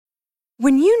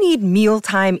When you need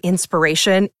mealtime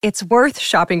inspiration, it's worth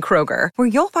shopping Kroger, where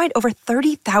you'll find over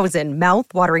 30,000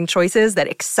 mouth-watering choices that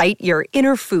excite your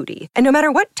inner foodie. And no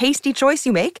matter what tasty choice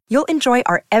you make, you'll enjoy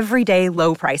our everyday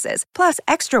low prices, plus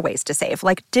extra ways to save,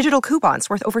 like digital coupons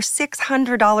worth over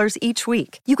 $600 each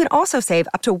week. You can also save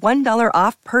up to $1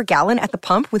 off per gallon at the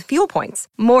pump with fuel points.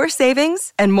 More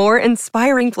savings and more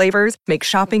inspiring flavors make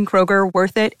shopping Kroger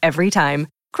worth it every time.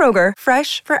 Kroger,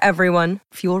 fresh for everyone.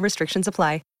 Fuel restrictions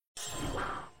apply.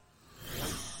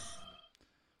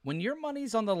 When your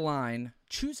money's on the line,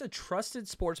 choose a trusted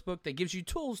sportsbook that gives you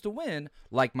tools to win,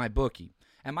 like MyBookie.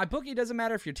 And MyBookie doesn't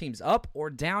matter if your team's up or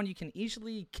down, you can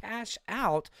easily cash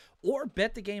out or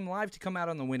bet the game live to come out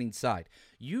on the winning side.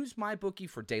 Use MyBookie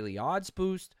for daily odds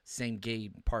boost, same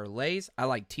game parlays, I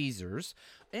like teasers,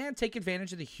 and take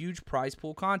advantage of the huge prize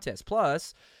pool contest.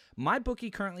 Plus,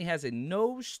 MyBookie currently has a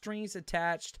no strings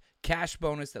attached cash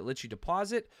bonus that lets you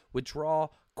deposit, withdraw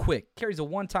quick. Carries a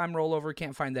one-time rollover.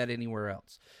 Can't find that anywhere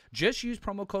else. Just use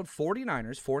promo code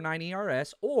 49ers,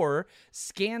 49ERS, or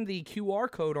scan the QR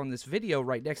code on this video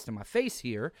right next to my face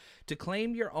here to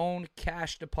claim your own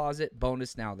cash deposit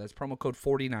bonus now. That's promo code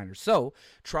 49ers. So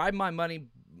try my money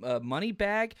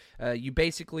bag. You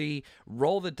basically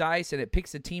roll the dice and it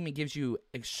picks a team and gives you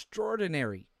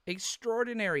extraordinary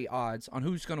odds on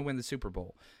who's going to win the Super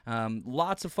Bowl.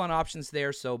 Lots of fun options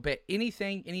there. So bet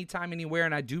anything, anytime, anywhere,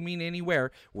 and I do mean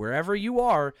anywhere. Wherever you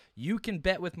are, you can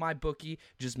bet with MyBookie.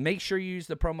 Just make sure you use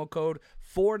the promo code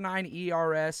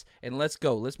 49ERS, and let's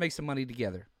go. Let's make some money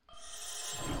together.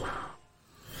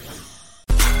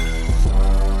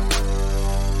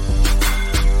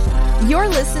 You're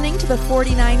listening to the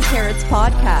 49 Carats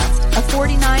Podcast, a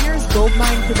 49ers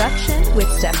Goldmine production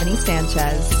with Stephanie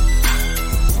Sanchez.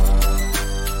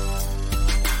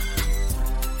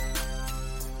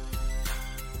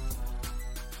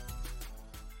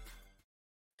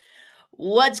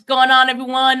 What's going on,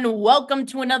 everyone? Welcome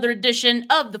to another edition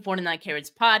of the 49 Carats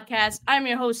Podcast. I'm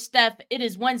your host, Steph. It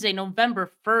is Wednesday,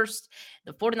 November 1st.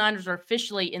 The 49ers are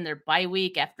officially in their bye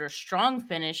week after a strong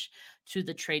finish to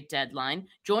the trade deadline.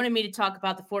 Joining me to talk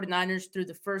about the 49ers through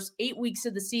the first 8 weeks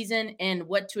of the season and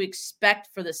what to expect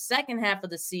for the second half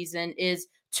of the season is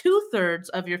 2/3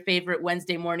 of your favorite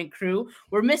Wednesday morning crew.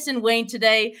 We're missing Wayne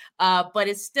today, but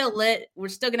it's still lit. We're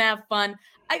still going to have fun.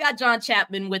 I got John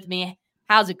Chapman with me.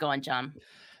 How's it going, John?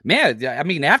 Man, I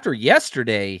mean, after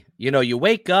yesterday, you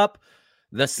wake up,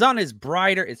 the sun is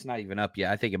brighter. It's not even up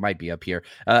yet. I think it might be up here.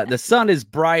 The sun is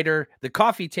brighter. The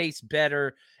coffee tastes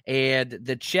better. And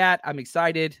the chat, I'm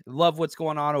excited. Love what's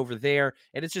going on over there.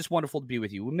 And it's just wonderful to be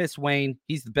with you. We miss Wayne.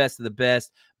 He's the best of the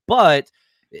best. But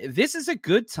this is a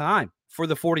good time for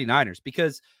the 49ers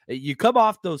because you come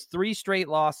off those 3 straight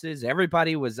losses.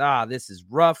 Everybody was, this is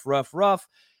rough.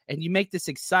 And you make this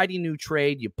exciting new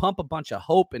trade. You pump a bunch of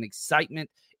hope and excitement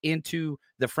into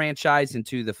the franchise,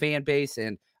 into the fan base.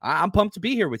 And I'm pumped to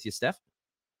be here with you, Steph.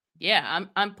 Yeah,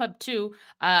 I'm pumped too.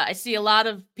 I see a lot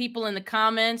of people in the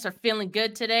comments are feeling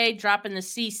good today, dropping the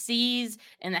CCs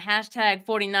and the hashtag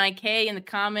 49K in the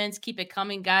comments. Keep it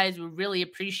coming, guys. We really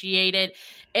appreciate it.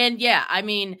 And yeah, I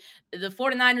mean, the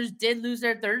 49ers did lose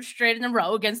their 3rd straight in a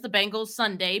row against the Bengals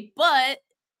Sunday, but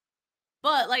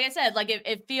like I said,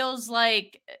 it feels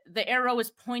like the arrow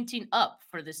is pointing up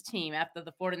for this team after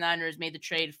the 49ers made the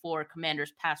trade for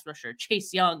Commanders pass rusher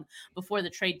Chase Young before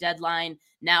the trade deadline,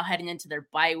 now heading into their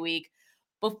bye week.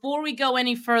 Before we go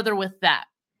any further with that,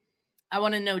 I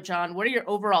want to know, John, what are your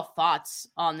overall thoughts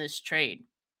on this trade?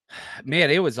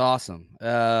 Man, it was awesome.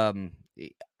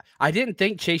 I didn't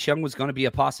think Chase Young was going to be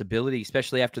a possibility,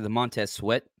 especially after the Montez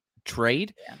Sweat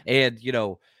trade. Yeah. And,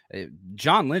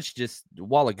 John Lynch just a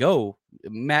while ago,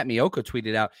 Matt Mioka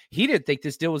tweeted out, he didn't think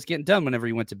this deal was getting done whenever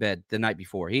he went to bed the night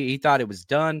before. He thought it was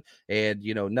done and,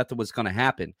 nothing was going to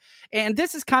happen. And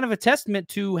this is kind of a testament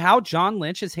to how John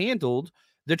Lynch has handled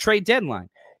the trade deadline.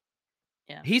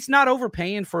 Yeah. He's not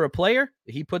overpaying for a player.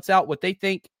 He puts out what they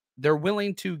think they're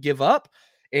willing to give up.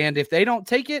 And if they don't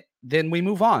take it, then we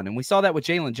move on. And we saw that with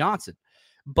Jalen Johnson.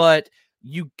 But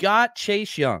you got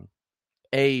Chase Young,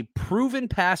 a proven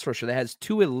pass rusher that has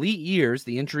 2 elite years.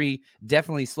 The injury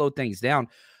definitely slowed things down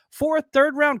for a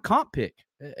 3rd-round comp pick.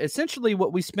 Essentially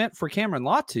what we spent for Cameron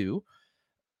Latu.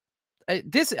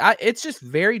 It's just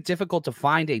very difficult to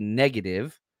find a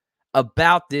negative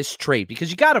about this trade because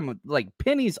you got him like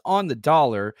pennies on the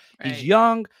dollar. Right. He's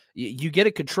young. You get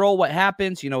to control what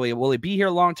happens. Will he be here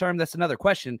long term? That's another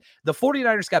question. The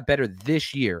 49ers got better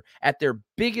this year at their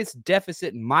biggest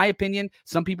deficit, in my opinion.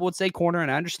 Some people would say corner,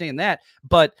 and I understand that.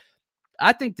 But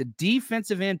I think the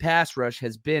defensive end pass rush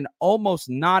has been almost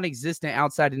non-existent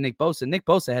outside of Nick Bosa. Nick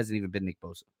Bosa hasn't even been Nick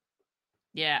Bosa.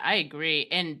 Yeah, I agree.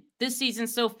 And this season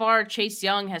so far, Chase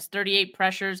Young has 38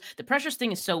 pressures. The pressures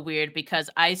thing is so weird because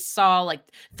I saw like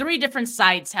 3 different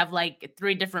sites have like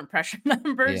 3 different pressure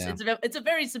numbers. Yeah. It's a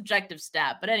very subjective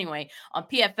stat. But anyway, on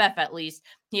PFF at least,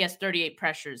 he has 38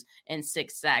 pressures and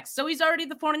 6 sacks. So he's already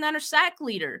the 49er sack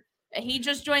leader. He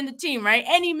just joined the team, right?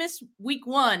 And he missed week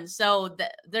 1. So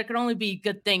there can only be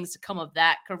good things to come of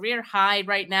that. Career high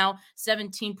right now,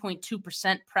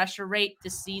 17.2% pressure rate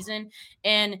this season.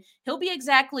 And he'll be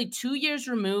exactly 2 years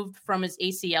removed from his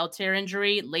ACL tear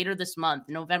injury later this month.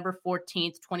 November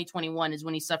 14th, 2021 is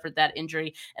when he suffered that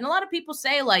injury. And a lot of people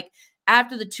say, like,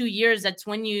 after the 2 years, that's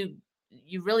when you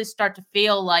really start to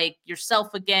feel like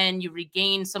yourself again. You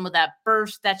regain some of that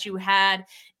burst that you had.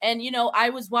 And, I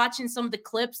was watching some of the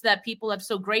clips that people have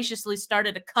so graciously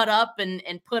started to cut up and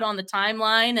put on the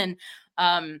timeline. And,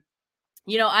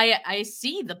 I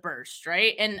see the burst,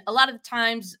 right? And a lot of the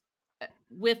times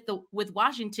with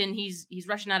Washington, he's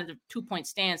rushing out of the 2-point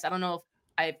stance. I don't know if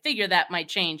I figure that might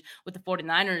change with the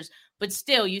 49ers, but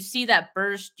still you see that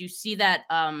burst, you see that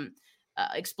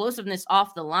explosiveness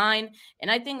off the line. And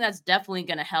I think that's definitely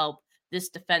going to help this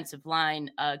defensive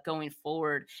line going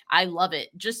forward. I love it.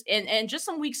 Just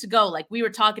some weeks ago, like we were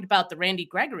talking about the Randy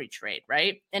Gregory trade,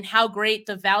 right? And how great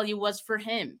the value was for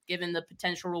him, given the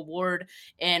potential reward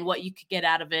and what you could get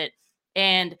out of it.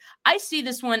 And I see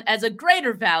this one as a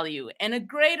greater value and a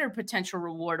greater potential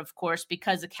reward, of course,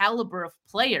 because the caliber of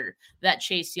player that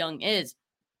Chase Young is.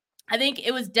 I think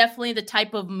it was definitely the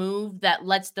type of move that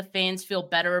lets the fans feel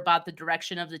better about the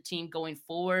direction of the team going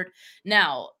forward.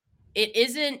 Now, it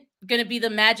isn't going to be the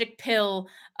magic pill.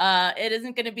 It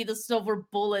isn't going to be the silver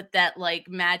bullet that like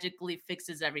magically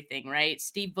fixes everything, right?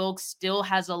 Steve Wilks still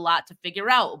has a lot to figure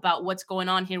out about what's going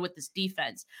on here with this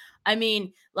defense. I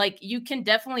mean, like you can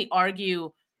definitely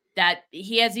argue that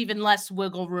he has even less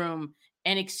wiggle room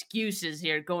and excuses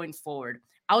here going forward.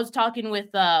 I was talking with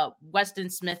Weston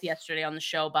Smith yesterday on the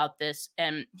show about this,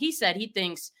 and he said he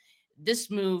thinks this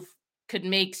move could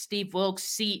make Steve Wilks'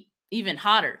 seat even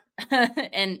hotter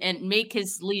and make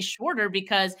his leash shorter,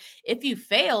 because if you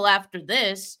fail after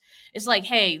this, it's like,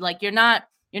 hey, like you're not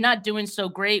doing so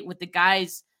great with the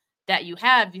guys that you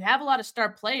have. You have a lot of star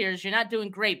players. You're not doing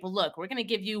great, but look, we're going to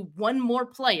give you one more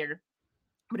player.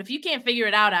 But if you can't figure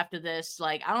it out after this,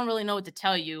 like, I don't really know what to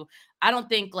tell you. I don't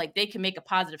think like they can make a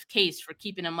positive case for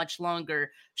keeping him much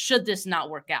longer should this not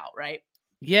work out, right?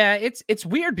 Yeah, it's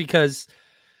weird because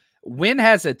when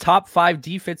has a top 5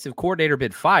 defensive coordinator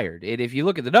been fired? And if you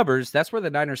look at the numbers, that's where the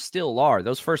Niners still are.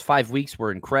 Those first 5 weeks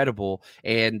were incredible.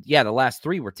 And yeah, the last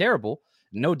 3 were terrible.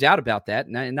 No doubt about that.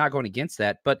 Not going against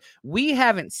that. But we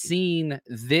haven't seen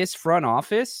this front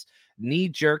office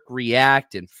knee-jerk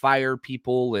react and fire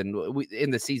people in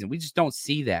the season. We just don't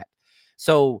see that.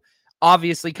 So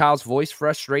obviously Kyle's voiced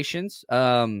frustrations,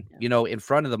 in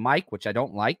front of the mic, which I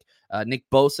don't like. Nick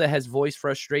Bosa has voiced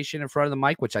frustration in front of the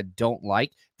mic, which I don't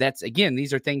like. That's, again,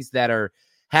 these are things that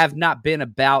have not been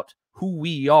about who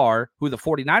we are, who the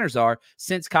 49ers are,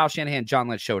 since Kyle Shanahan, John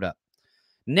Lynch showed up.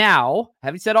 Now,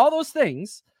 having said all those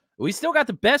things, we still got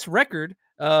the best record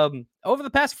over the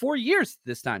past 4 years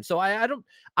this time. So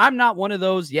I'm not one of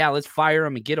those, yeah, let's fire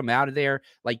them and get them out of there.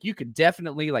 Like you could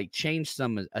definitely like change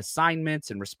some assignments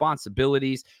and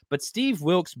responsibilities, but Steve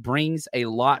Wilks brings a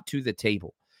lot to the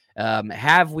table.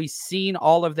 Have we seen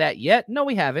all of that yet? No,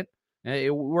 we haven't.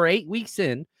 We're 8 weeks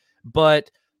in, but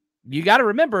you got to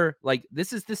remember, like,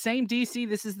 this is the same DC.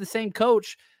 This is the same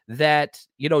coach that,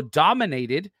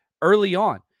 dominated early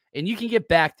on, and you can get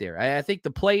back there. I think the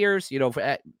players,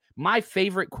 my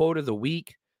favorite quote of the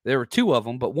week, there were 2 of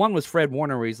them, but one was Fred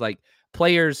Warner, where he's like,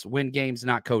 players win games,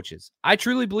 not coaches. I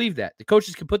truly believe that. The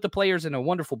coaches can put the players in a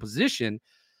wonderful position.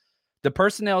 The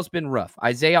personnel has been rough.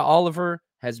 Isaiah Oliver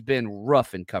has been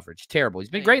rough in coverage. Terrible. He's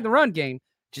been great in the run game,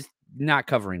 just not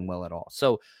covering well at all.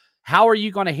 So how are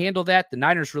you going to handle that? The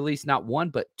Niners released not 1,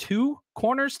 but 2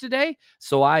 corners today.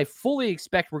 So I fully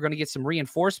expect we're going to get some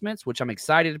reinforcements, which I'm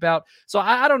excited about. So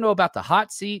I don't know about the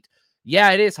hot seat.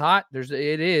 Yeah, it is hot.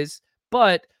 It is.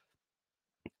 But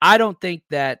I don't think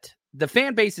that the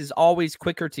fan base is always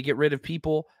quicker to get rid of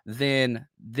people than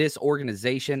this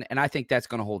organization. And I think that's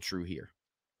going to hold true here.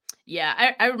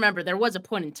 Yeah, I remember there was a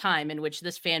point in time in which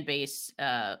this fan base,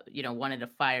 wanted to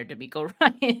fire D'Amico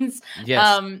Ryans.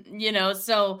 Yes.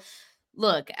 So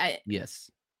look,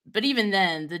 yes. But even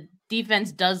then, the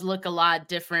defense does look a lot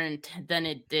different than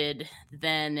it did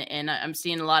then. And I'm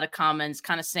seeing a lot of comments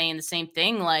kind of saying the same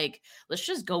thing. Like, let's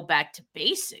just go back to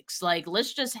basics. Like,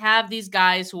 let's just have these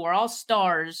guys who are all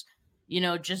stars,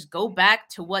 just go back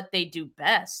to what they do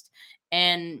best.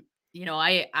 And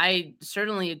I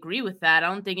certainly agree with that. I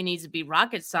don't think it needs to be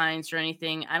rocket science or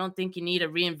anything. I don't think you need to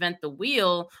reinvent the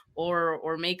wheel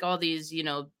or make all these,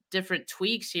 different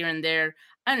tweaks here and there.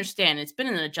 I understand it's been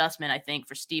an adjustment, I think,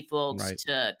 for Steve Wilks Right.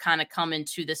 to kind of come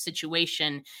into the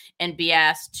situation and be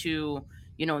asked to,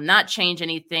 not change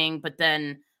anything, but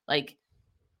then like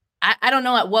I don't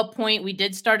know at what point we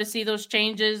did start to see those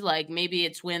changes. Like maybe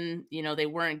it's when, they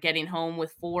weren't getting home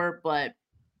with 4, but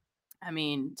I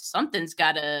mean, something's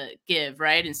got to give,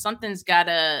 right? And something's got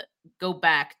to go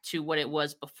back to what it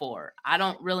was before. I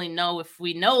don't really know if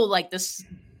we know like this,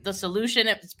 the solution.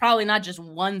 It's probably not just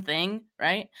one thing,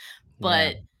 right? Yeah.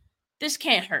 But this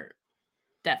can't hurt.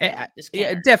 Definitely. This can't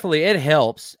Yeah, hurt. definitely. It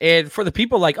helps. And for the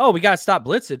people like, oh, we got to stop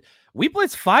blitzing. We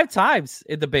blitzed 5 times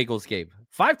in the Bengals game.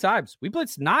 5 times. We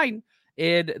blitzed 9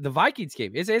 in the Vikings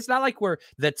game. It's not like we're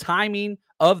the timing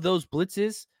of those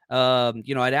blitzes. And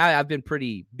I've been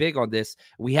pretty big on this.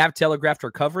 We have telegraphed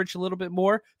our coverage a little bit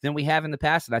more than we have in the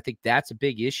past. And I think that's a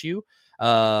big issue.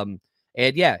 Laurie,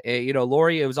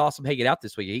 it was awesome hanging out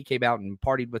this week. He came out and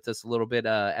partied with us a little bit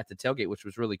at the tailgate, which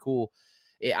was really cool.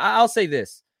 I'll say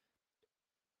this.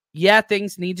 Yeah,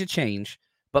 things need to change,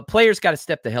 but players got to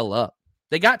step the hell up.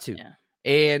 They got to. Yeah.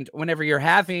 And whenever you're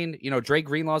having, Dre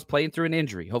Greenlaw's playing through an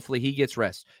injury, hopefully he gets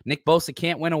rest. Nick Bosa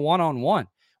can't win a one-on-one.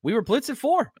 We were blitzing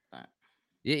 4.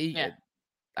 Yeah.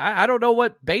 I don't know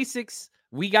what basics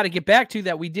we got to get back to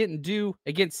that we didn't do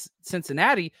against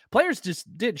Cincinnati. Players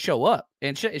just didn't show up.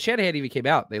 And Shanahan even came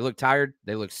out. They looked tired.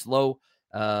 They looked slow.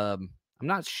 I'm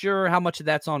not sure how much of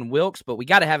that's on Wilks, but we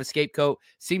got to have a scapegoat.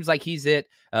 Seems like he's it.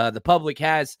 The public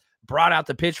has brought out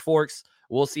the pitchforks.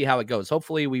 We'll see how it goes.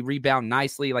 Hopefully we rebound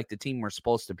nicely like the team we're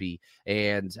supposed to be.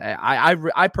 And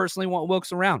I personally want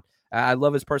Wilks around. I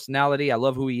love his personality. I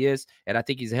love who he is. And I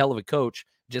think he's a hell of a coach.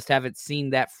 Just haven't seen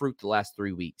that fruit the last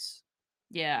 3 weeks.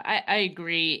 Yeah, I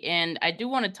agree. And I do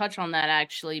want to touch on that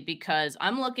actually, because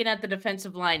I'm looking at the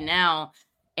defensive line now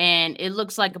and it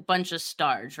looks like a bunch of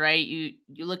stars, right? You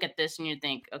look at this and you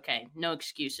think, okay, no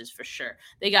excuses for sure.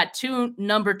 They got 2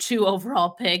 number 2 overall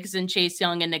picks in Chase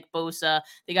Young and Nick Bosa.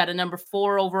 They got a number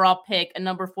 4 overall pick, a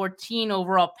number 14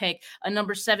 overall pick, a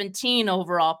number 17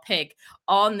 overall pick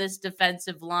on this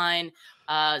defensive line.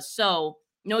 So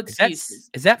no excuses.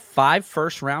 Is that 5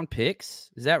 first-round picks?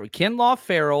 Is that Kinlaw,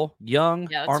 Farrell, Young,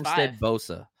 Armstead, 5.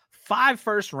 Bosa? 5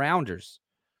 first-rounders.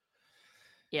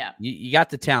 Yeah. You got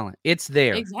the talent. It's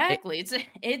there. Exactly.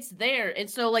 It's there. And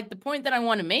so like the point that I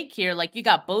want to make here, like you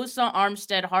got Bosa,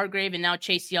 Armstead, Hargrave, and now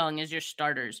Chase Young as your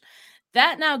starters.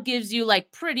 That now gives you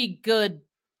like pretty good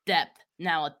depth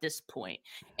now at this point.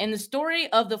 And the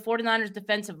story of the 49ers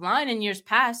defensive line in years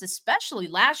past, especially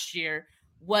last year,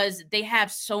 was they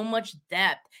have so much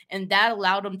depth, and that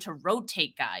allowed them to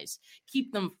rotate guys,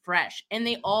 keep them fresh, and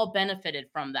they all benefited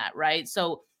from that, right?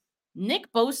 So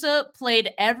Nick Bosa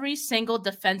played every single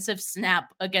defensive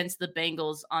snap against the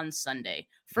Bengals on Sunday.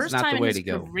 First time in his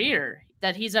career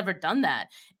that he's ever done that.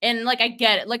 And like, I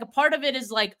get it. Like a part of it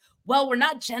is like, well, we're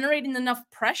not generating enough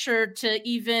pressure to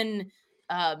even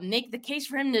make the case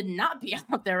for him to not be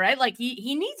out there, right? Like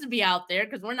he needs to be out there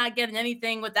because we're not getting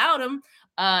anything without him.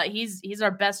 He's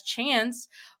our best chance.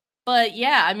 But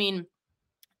yeah, I mean,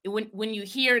 when you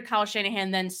hear Kyle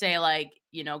Shanahan then say like,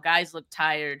 guys look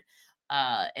tired,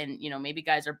 and maybe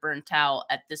guys are burnt out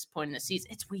at this point in the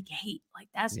season, it's week 8. Like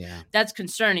that's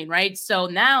concerning, right? So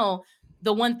now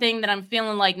the one thing that I'm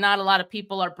feeling like not a lot of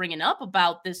people are bringing up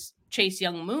about this Chase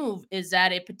Young move is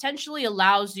that it potentially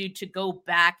allows you to go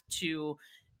back to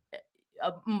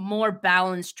a more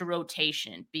balanced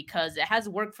rotation because it has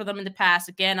worked for them in the past.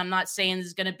 Again, I'm not saying this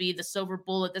is going to be the silver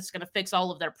bullet that's going to fix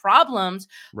all of their problems,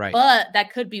 right? But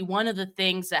that could be one of the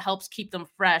things that helps keep them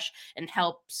fresh and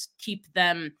helps keep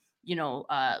them,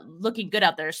 looking good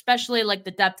out there, especially like the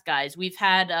depth guys. We've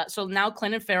had, so now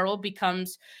Clinton Farrell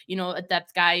becomes, a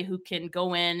depth guy who can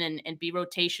go in and be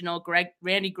rotational.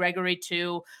 Randy Gregory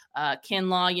too,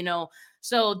 Kinlaw,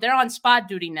 so they're on spot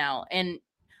duty now. And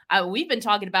we've been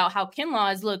talking about how Kinlaw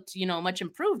has looked, much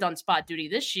improved on spot duty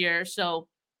this year. So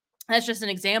that's just an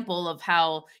example of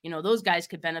how, those guys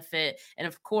could benefit. And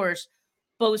of course,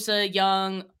 Bosa,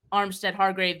 Young, Armstead,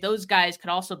 Hargrave, those guys could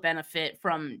also benefit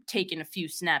from taking a few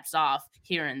snaps off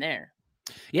here and there.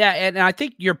 Yeah, and I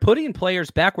think you're putting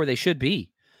players back where they should be.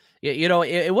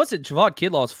 It wasn't Javon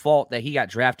Kinlaw's fault that he got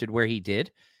drafted where he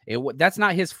did. That's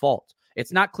not his fault.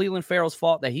 It's not Cleveland Farrell's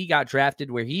fault that he got drafted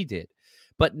where he did.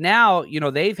 But now,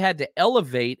 they've had to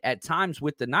elevate at times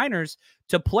with the Niners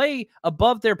to play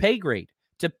above their pay grade.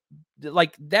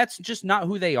 That's just not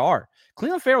who they are.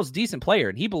 Cleveland Farrell's a decent player,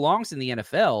 and he belongs in the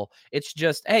NFL. It's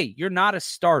just, hey, you're not a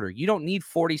starter. You don't need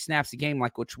 40 snaps a game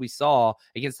like which we saw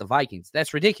against the Vikings.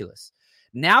 That's ridiculous.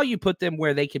 Now you put them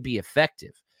where they could be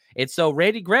effective. And so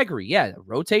Randy Gregory,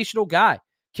 rotational guy.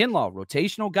 Kinlaw,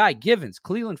 rotational guy. Givens,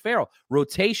 Cleveland Farrell,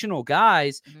 rotational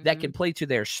guys that can play to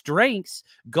their strengths,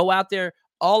 go out there,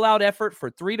 all-out effort for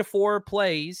 3 to 4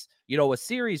 plays, a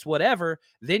series, whatever,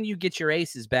 then you get your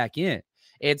aces back in.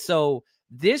 And so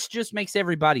this just makes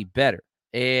everybody better.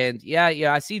 And,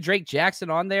 I see Drake Jackson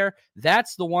on there.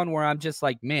 That's the one where I'm just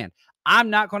like, man, I'm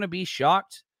not going to be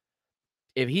shocked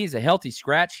if he's a healthy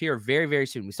scratch here very, very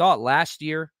soon. We saw it last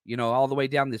year, all the way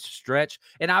down this stretch.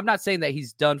 And I'm not saying that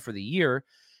he's done for the year.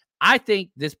 I think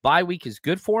this bye week is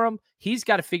good for him. He's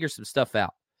got to figure some stuff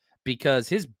out because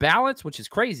his balance, which is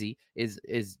crazy,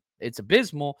 it's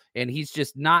abysmal, and he's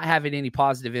just not having any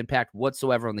positive impact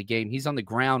whatsoever on the game. He's on the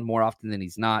ground more often than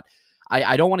he's not.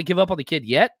 I don't want to give up on the kid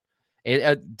yet.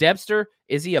 Debster,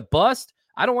 is he a bust?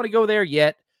 I don't want to go there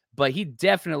yet, but he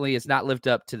definitely has not lived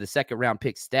up to the second-round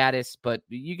pick status. But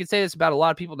you can say this about a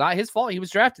lot of people. Not his fault. He was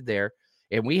drafted there,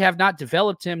 and we have not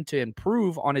developed him to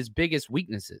improve on his biggest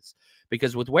weaknesses.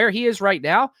 Because with where he is right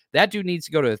now, that dude needs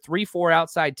to go to a 3-4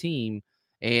 outside team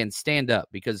and stand up,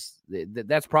 because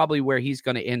that's probably where he's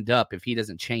going to end up if he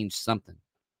doesn't change something.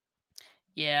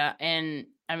 Yeah, and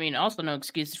I mean, also no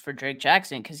excuses for Drake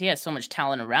Jackson because he has so much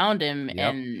talent around him,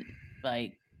 and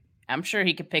I'm sure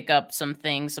he could pick up some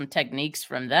things, some techniques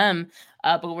from them,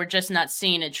 but we're just not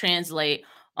seeing it translate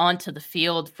onto the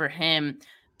field for him.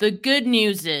 The good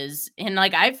news is, and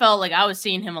I felt like I was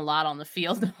seeing him a lot on the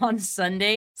field on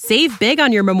Sunday. Save big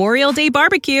on your Memorial Day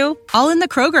barbecue, all in the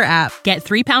Kroger app. Get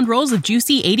 3-pound rolls of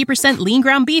juicy 80% lean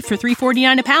ground beef for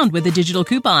 $3.49 a pound with a digital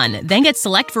coupon. Then get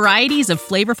select varieties of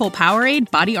flavorful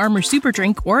Powerade, Body Armor Super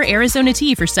Drink, or Arizona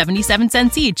tea for 77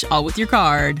 cents each, all with your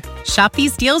card. Shop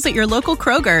these deals at your local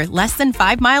Kroger, less than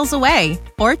 5 miles away.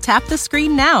 Or tap the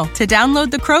screen now to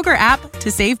download the Kroger app to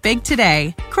save big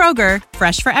today. Kroger,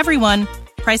 fresh for everyone.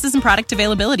 Prices and product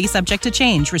availability subject to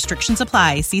change. Restrictions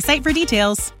apply. See site for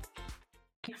details.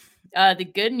 The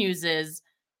good news is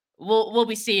we'll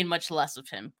be seeing much less of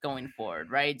him going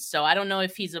forward, right? So I don't know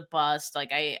if he's a bust.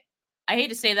 I hate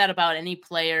to say that about any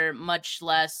player, much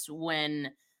less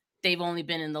when they've only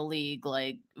been in the league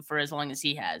for as long as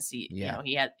he has.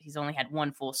 He's only had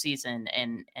 1 full season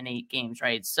and 8 games,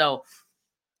 right? So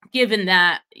given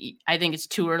that, I think it's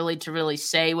too early to really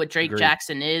say what Drake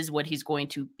Jackson is, what he's going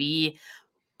to be,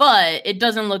 but it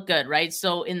doesn't look good, right?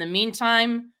 So in the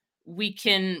meantime, we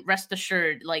can rest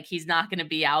assured he's not going to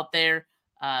be out there.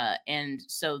 And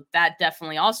so that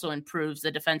definitely also improves the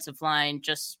defensive line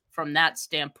just from that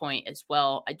standpoint as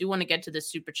well. I do want to get to the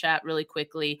super chat really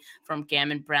quickly from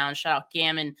Gammon Brown. Shout out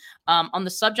Gammon. On the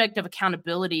subject of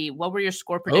accountability, what were your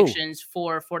score predictions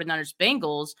for 49ers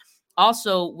Bengals?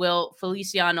 Also, will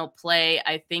Feliciano play?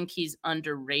 I think he's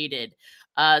underrated.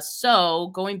 So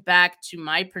going back to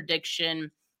my prediction,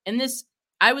 and this,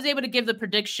 I was able to give the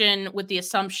prediction with the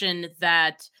assumption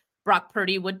that Brock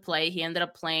Purdy would play. He ended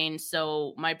up playing.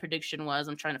 So my prediction was,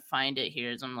 I'm trying to find it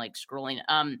here as I'm scrolling.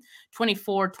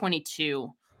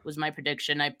 24-22 was my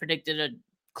prediction. I predicted a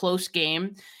close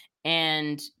game,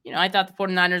 and I thought the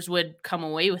 49ers would come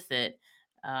away with it.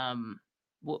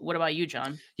 What about you,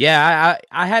 John? Yeah,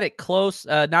 I had it close,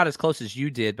 not as close as you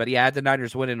did, but I had the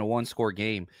Niners winning a 1-score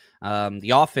game.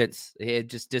 The offense, it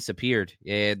just disappeared,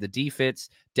 and the defense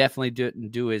definitely didn't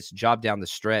do his job down the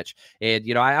stretch. And,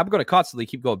 I'm going to constantly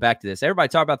keep going back to this. Everybody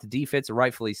talk about the defense, and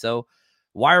rightfully so.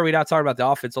 Why are we not talking about the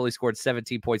offense only scored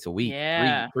 17 points a week,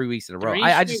 3 weeks in a row?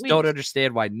 I just don't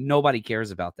understand why nobody cares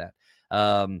about that.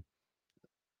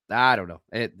 I don't know.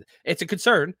 It's a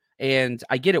concern. And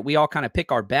I get it. We all kind of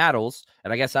pick our battles,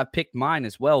 and I guess I've picked mine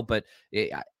as well. But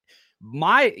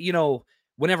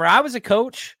whenever I was a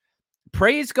coach,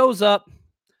 praise goes up,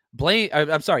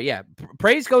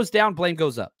 praise goes down, blame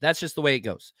goes up. That's just the way it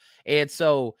goes. And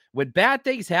so when bad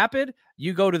things happen,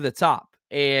 you go to the top.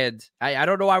 And I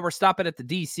don't know why we're stopping at the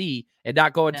DC and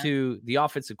not going to the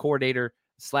offensive coordinator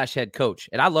 / head coach.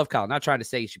 And I love Kyle. I'm not trying to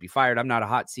say he should be fired. I'm not a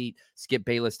hot seat, Skip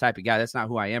Bayless type of guy. That's not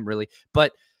who I am really.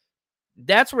 But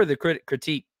that's where the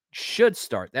critique should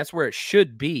start. That's where it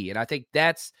should be. And I think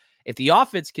that's, if the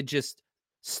offense could just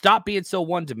stop being so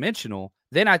one-dimensional,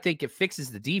 then I think it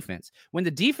fixes the defense. When the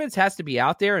defense has to be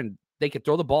out there and they can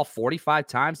throw the ball 45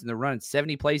 times and they're running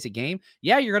 70 plays a game,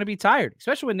 you're going to be tired,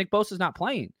 especially when Nick Bosa's not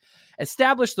playing.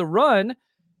 Establish the run,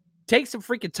 take some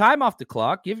freaking time off the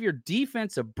clock, give your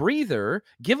defense a breather,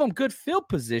 give them good field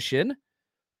position.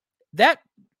 That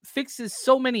fixes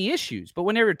so many issues. But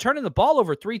when they're turning the ball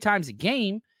over 3 times a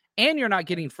game and you're not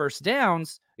getting first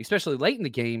downs, especially late in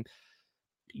the game,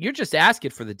 you're just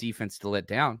asking for the defense to let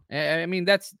down. I mean,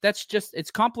 that's just, it's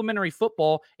complimentary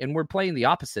football, and we're playing the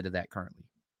opposite of that currently.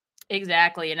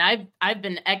 Exactly. And I've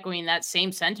been echoing that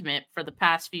same sentiment for the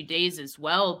past few days as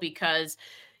well, because,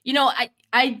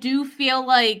 I do feel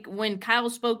like when Kyle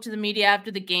spoke to the media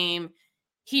after the game,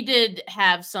 he did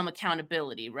have some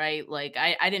accountability, right? Like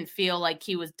I didn't feel like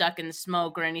he was ducking the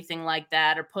smoke or anything like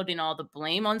that or putting all the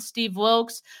blame on Steve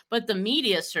Wilks, but the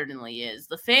media certainly is.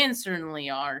 The fans certainly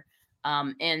are.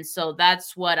 And so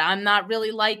that's what I'm not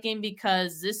really liking,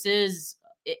 because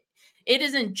it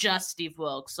isn't just Steve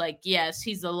Wilks. Like, yes,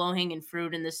 he's the low-hanging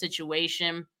fruit in this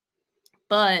situation.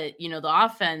 But, the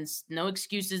offense, no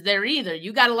excuses there either.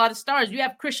 You got a lot of stars. You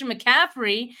have Christian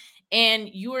McCaffrey, and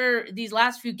you're these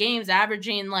last few games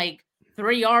averaging like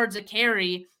 3 yards a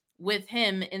carry with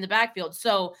him in the backfield.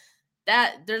 So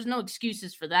that there's no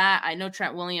excuses for that. I know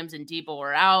Trent Williams and Debo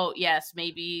are out. Yes,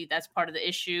 maybe that's part of the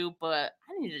issue, but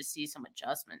I needed to see some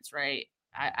adjustments, right?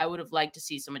 I would have liked to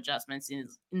see some adjustments in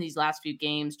these last few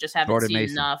games. Just haven't Jordan seen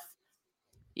Mason. enough.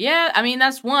 Yeah, I mean,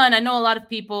 that's one. I know a lot of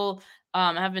people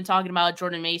have been talking about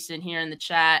Jordan Mason here in the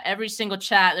chat. Every single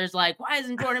chat, there's like, why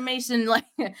isn't Jordan Mason why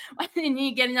didn't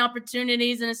he get any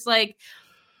opportunities? And it's like,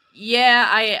 yeah,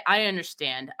 I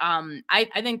understand. I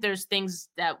think there's things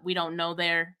that we don't know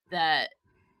there, that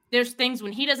there's things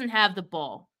when he doesn't have the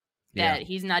ball that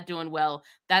he's not doing well.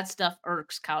 That stuff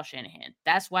irks Kyle Shanahan.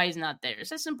 That's why he's not there.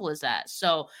 It's as simple as that.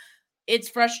 So it's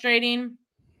frustrating.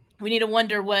 We need to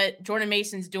wonder what Jordan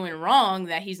Mason's doing wrong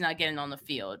that he's not getting on the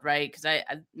field, right? Because I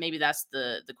maybe that's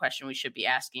the question we should be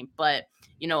asking. But,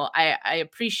 I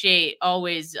appreciate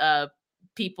always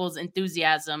people's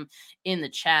enthusiasm in the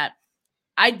chat.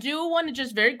 I do want to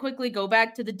just very quickly go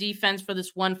back to the defense for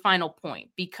this one final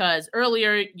point, because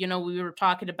earlier, we were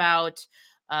talking about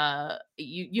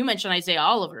you mentioned Isaiah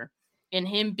Oliver and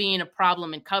him being a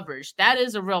problem in coverage. That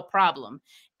is a real problem.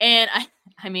 And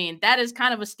I mean, that is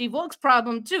kind of a Steve Wilks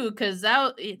problem too, because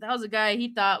that was a guy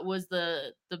he thought was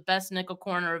the best nickel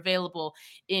corner available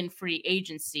in free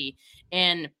agency.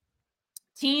 And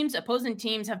opposing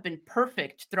teams have been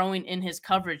perfect throwing in his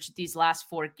coverage these last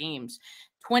 4 games.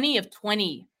 20 of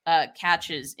 20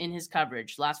 catches in his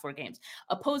coverage last 4 games.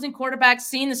 Opposing quarterbacks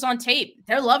seeing this on tape.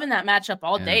 They're loving that matchup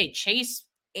all day. Chase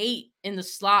 8 in the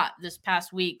slot this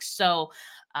past week. So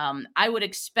I would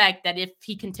expect that if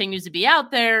he continues to be out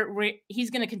there, he's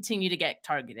going to continue to get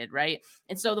targeted, right?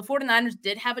 And so the 49ers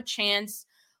did have a chance,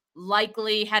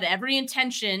 likely had every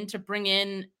intention to bring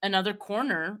in another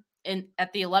corner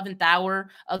at the 11th hour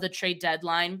of the trade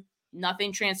deadline.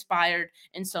 Nothing transpired.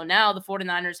 And so now the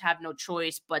 49ers have no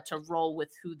choice but to roll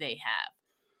with who they have.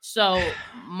 So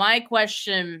my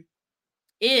question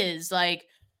is, like,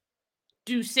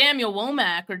 do Samuel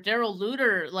Womack or Darrell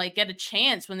Luter get a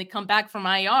chance when they come back from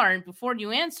IR? And before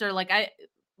you answer,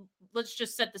 let's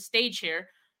just set the stage here.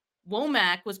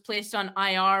 Womack was placed on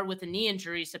IR with a knee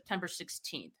injury September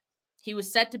 16th. He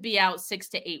was set to be out 6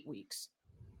 to 8 weeks.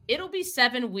 It'll be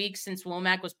 7 weeks since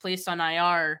Womack was placed on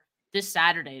IR this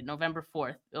Saturday, November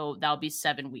 4th. Oh, that'll be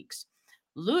 7 weeks.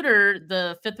 Luter,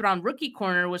 the 5th-round rookie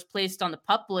corner, was placed on the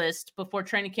PUP list before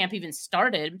training camp even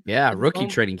started. Yeah, rookie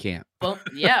training camp.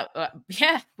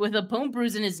 With a bone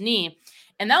bruise in his knee.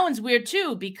 And that one's weird,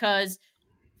 too, because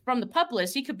from the PUP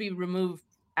list, he could be removed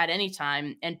at any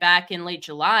time. And back in late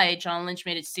July, John Lynch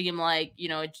made it seem like,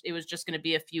 it was just going to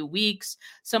be a few weeks,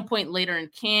 some point later in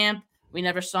camp. We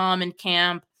never saw him in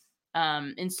camp.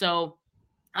 And so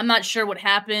I'm not sure what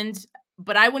happened,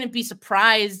 but I wouldn't be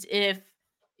surprised if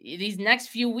these next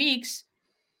few weeks,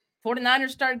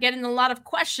 49ers start getting a lot of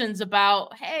questions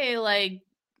about, hey,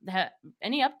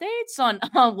 any updates on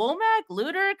Womack,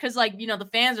 Luter? Because, the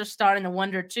fans are starting to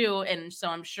wonder too. And so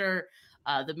I'm sure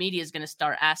the media is going to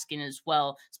start asking as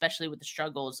well, especially with the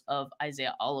struggles of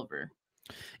Isaiah Oliver.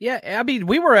 Yeah, I mean,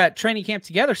 we were at training camp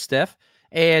together, Steph,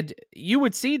 and you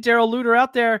would see Darrell Luter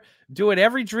out there doing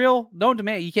every drill known to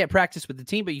man. You can't practice with the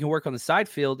team, but you can work on the side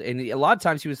field. And a lot of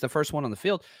times he was the first one on the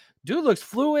field. Dude looks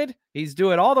fluid. He's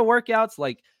doing all the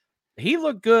workouts. He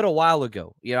looked good a while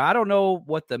ago. I don't know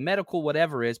what the medical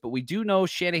whatever is, but we do know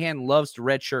Shanahan loves to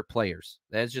redshirt players.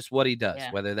 That's just what he does,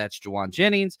 whether that's Juwan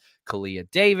Jennings, Kalia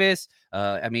Davis.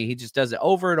 He just does it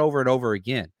over and over and over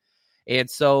again. And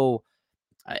so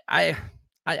I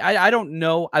don't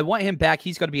know. I want him back.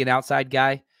 He's going to be an outside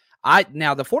guy.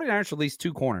 Now, the 49ers released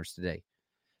 2 corners today.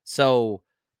 So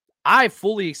I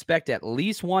fully expect at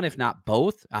least one, if not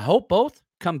both. I hope both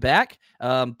come back.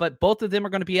 But both of them are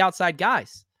going to be outside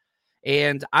guys.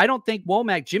 And I don't think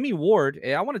Womack, Jimmy Ward,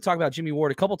 and I want to talk about Jimmy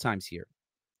Ward a couple times here.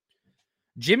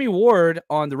 Jimmy Ward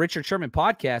on the Richard Sherman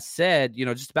podcast said,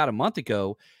 just about a month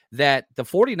ago, that the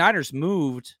 49ers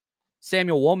moved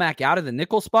Samuel Womack out of the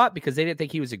nickel spot because they didn't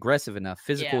think he was aggressive enough,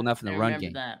 physical enough in the run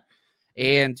game. That.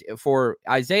 And for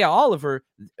Isaiah Oliver,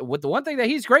 with the one thing that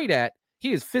he's great at,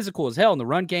 he is physical as hell in the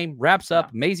run game, wraps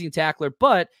up, amazing tackler,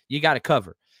 but you got to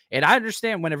cover. And I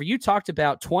understand whenever you talked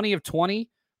about 20 of 20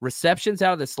 receptions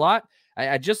out of the slot,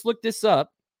 I just looked this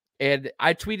up, and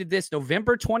I tweeted this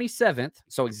November 27th,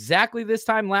 so exactly this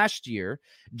time last year,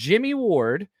 Jimmy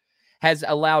Ward has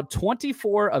allowed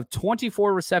 24 of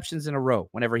 24 receptions in a row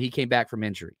whenever he came back from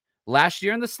injury. Last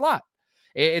year in the slot.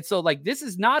 And so, like, this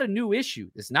is not a new issue.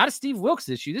 It's not a Steve Wilks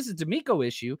issue. This is a D'Amico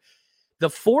issue. The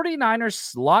 49ers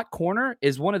slot corner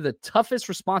is one of the toughest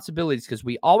responsibilities because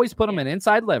we always put them in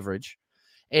inside leverage.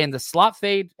 And the slot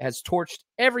fade has torched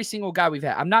every single guy we've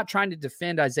had. I'm not trying to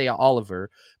defend Isaiah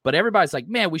Oliver, but everybody's like,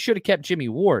 man, we should have kept Jimmy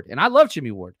Ward. And I love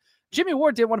Jimmy Ward. Jimmy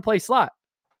Ward didn't want to play slot.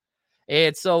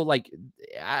 And so, like,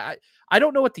 I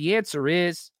don't know what the answer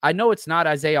is. I know it's not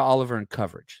Isaiah Oliver in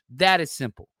coverage. That is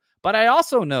simple. But I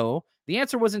also know the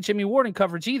answer wasn't Jimmy Ward in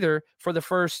coverage either for the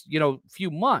first, few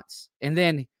months. And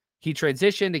then he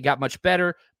transitioned. It got much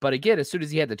better. But again, as soon as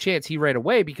he had the chance, he ran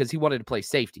away because he wanted to play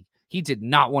safety. He did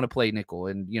not want to play nickel.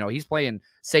 And, he's playing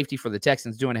safety for the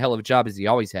Texans, doing a hell of a job as he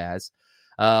always has.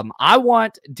 I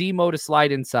want Demo to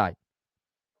slide inside.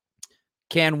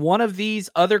 Can one of these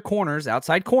other corners,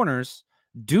 outside corners,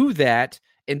 do that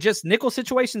in just nickel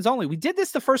situations only? We did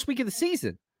this the first week of the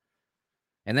season.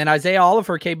 And then Isaiah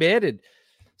Oliver came in and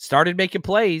started making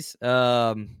plays.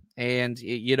 And,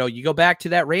 you go back to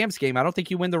that Rams game. I don't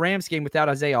think you win the Rams game without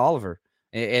Isaiah Oliver.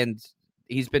 And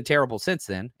he's been terrible since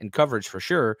then in coverage for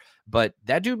sure. But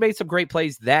that dude made some great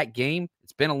plays that game.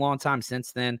 It's been a long time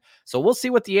since then. So we'll see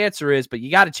what the answer is, but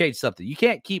you got to change something. You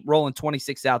can't keep rolling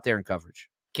 26 out there in coverage.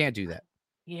 Can't do that.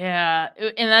 Yeah,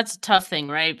 and that's a tough thing,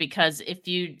 right? Because if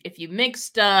you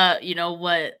mixed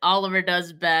what Oliver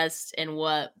does best and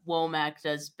what Womack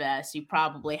does best, you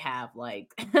probably have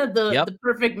like the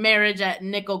perfect marriage at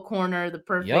nickel corner, the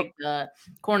perfect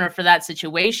corner for that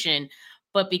situation.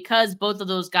 But because both of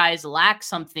those guys lack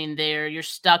something there, you're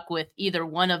stuck with either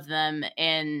one of them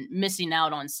and missing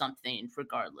out on something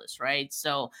regardless, right?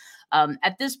 So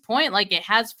at this point, like, it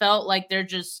has felt like they're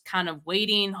just kind of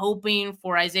waiting, hoping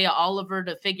for Isaiah Oliver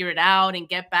to figure it out and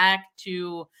get back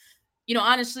to,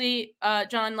 honestly,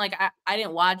 John, like, I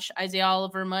didn't watch Isaiah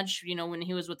Oliver much, when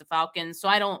he was with the Falcons. So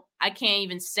I can't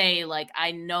even say, like,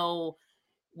 I know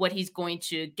what he's going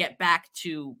to get back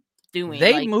to doing.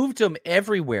 They moved him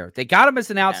everywhere. They got him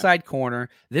as an outside corner.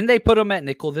 Then they put him at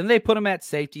nickel. Then they put him at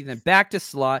safety. Then back to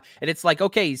slot. And it's like,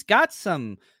 okay, he's got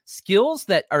some skills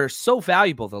that are so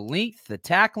valuable. The length, the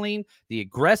tackling, the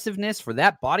aggressiveness for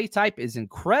that body type is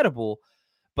incredible.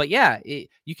 But yeah,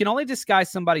 you can only disguise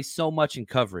somebody so much in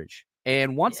coverage.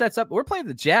 And once that's up, we're playing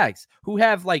the Jags, who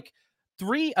have like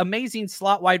 3 amazing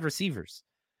slot wide receivers.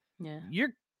 Yeah.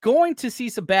 You're going to see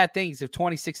some bad things if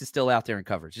 26 is still out there in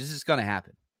coverage. This is going to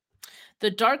happen. The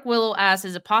Dark Willow asks,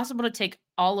 is it possible to take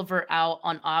Oliver out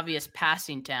on obvious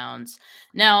passing downs?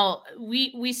 Now,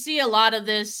 we see a lot of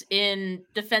this in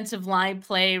defensive line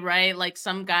play, right? Like,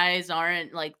 some guys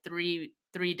aren't like three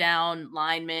down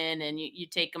linemen and you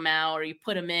take them out or you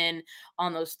put them in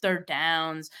on those third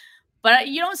downs. But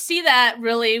you don't see that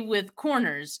really with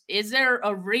corners. Is there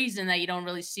a reason that you don't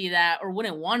really see that or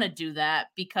wouldn't want to do that?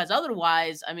 Because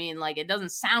otherwise, I mean, like, it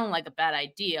doesn't sound like a bad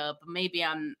idea, but maybe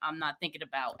I'm not thinking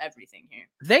about everything here.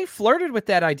 They flirted with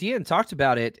that idea and talked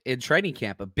about it in training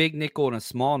camp, a big nickel and a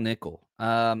small nickel.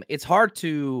 It's hard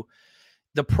to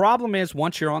 – the problem is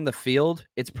once you're on the field,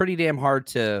 it's pretty damn hard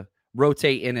to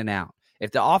rotate in and out.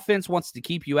 If the offense wants to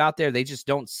keep you out there, they just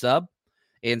don't sub.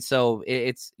 And so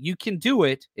you can do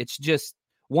it. It's just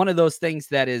one of those things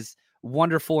that is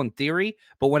wonderful in theory,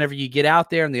 but whenever you get out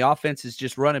there and the offense is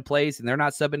just running plays and they're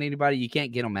not subbing anybody, you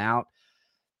can't get them out.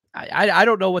 I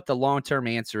don't know what the long-term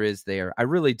answer is there. I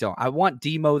really don't. I want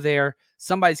Demo there.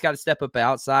 Somebody's got to step up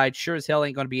outside. Sure as hell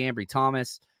ain't going to be Ambry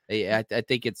Thomas. I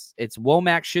think it's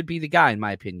Womack should be the guy, in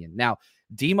my opinion. Now,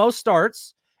 Demo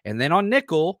starts, and then on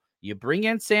nickel, you bring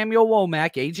in Samuel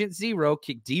Womack, Agent Zero,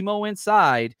 kick Demo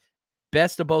inside.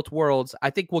 Best of both worlds. I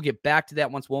think we'll get back to that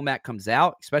once Womack comes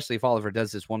out, especially if Oliver does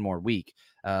this one more week,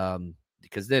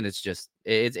 because then it's just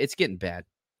it's getting bad.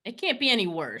 It can't be any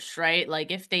worse, right? Like,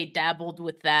 if they dabbled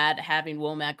with that, having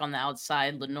Womack on the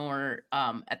outside, Lenore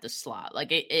at the slot, like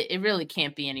it really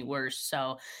can't be any worse.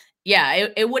 So yeah,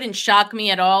 it wouldn't shock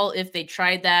me at all if they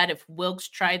tried that, if Wilks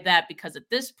tried that, because at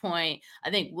this point, I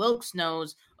think Wilks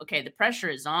knows, okay, the pressure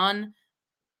is on.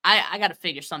 I got to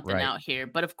figure something out here.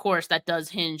 But of course, that does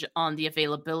hinge on the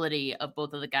availability of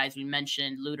both of the guys we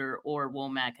mentioned, Luter or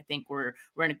Womack. I think we're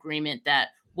in agreement that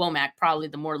Womack probably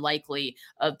the more likely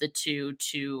of the two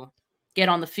to get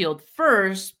on the field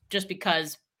first, just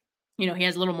because he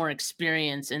has a little more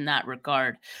experience in that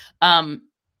regard. All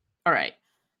right.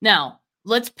 Now,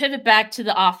 let's pivot back to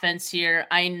the offense here.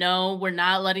 I know we're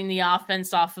not letting the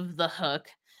offense off of the hook,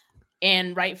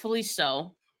 and rightfully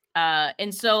so.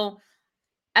 And so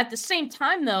at the same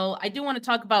time, though, I do want to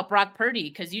talk about Brock Purdy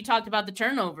because you talked about the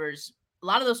turnovers. A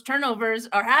lot of those turnovers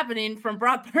are happening from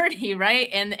Brock Purdy, right?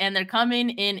 And they're coming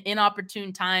in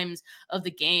inopportune times of the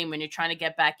game when you're trying to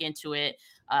get back into it.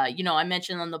 I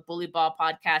mentioned on the Bully Ball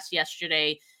podcast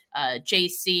yesterday,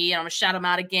 JC, and I'm gonna shout him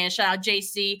out again. Shout out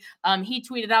JC. He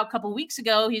tweeted out a couple weeks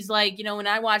ago. He's like, when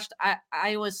I watched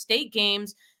Iowa State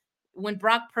games, when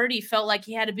Brock Purdy felt like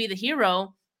he had to be the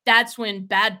hero, that's when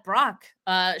bad Brock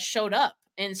showed up.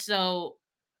 And so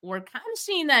we're kind of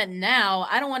seeing that now.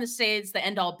 I don't want to say it's the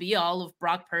end all be all of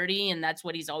Brock Purdy, and that's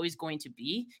what he's always going to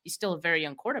be. He's still a very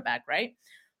young quarterback, right?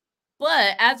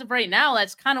 But as of right now,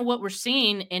 that's kind of what we're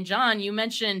seeing. And John, you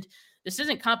mentioned this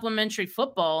isn't complimentary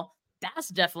football. That's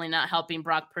definitely not helping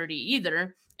Brock Purdy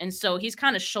either. And so he's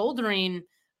kind of shouldering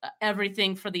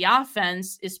everything for the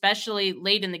offense, especially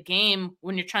late in the game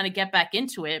when you're trying to get back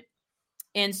into it.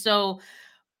 And so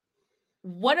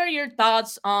what are your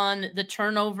thoughts on the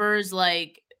turnovers?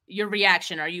 Like, your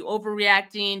reaction? Are you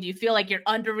overreacting? Do you feel like you're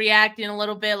underreacting a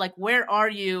little bit? Like, where are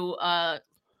you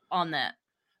on that?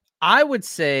 I would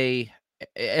say,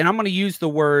 and I'm going to use the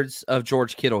words of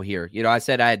George Kittle here. I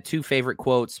said I had two favorite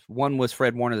quotes. One was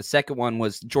Fred Warner. The second one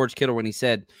was George Kittle when he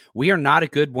said, "We are not a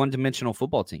good one-dimensional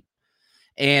football team."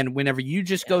 And whenever you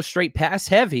just go straight pass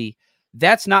heavy,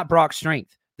 that's not Brock's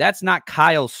strength. That's not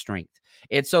Kyle's strength.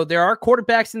 And so there are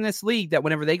quarterbacks in this league that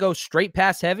whenever they go straight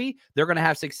pass heavy, they're going to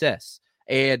have success.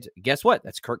 And guess what?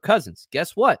 That's Kirk Cousins.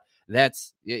 Guess what?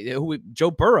 That's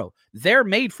Joe Burrow. They're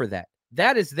made for that.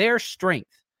 That is their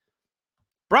strength.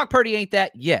 Brock Purdy ain't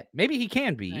that yet. Maybe he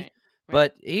can be, right.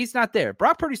 But he's not there.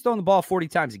 Brock Purdy's throwing the ball 40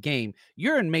 times a game.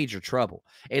 You're in major trouble.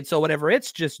 And so whenever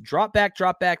it's just drop back,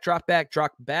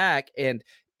 and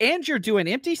you're doing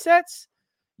empty sets,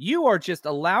 you are just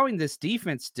allowing this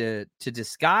defense to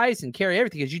disguise and carry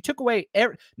everything, because you took away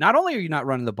not only are you not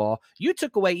running the ball, you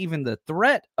took away even the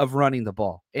threat of running the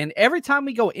ball. And every time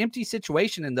we go empty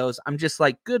situation in those, I'm just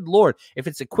like, good Lord, if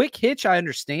it's a quick hitch, I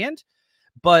understand.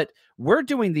 But we're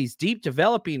doing these deep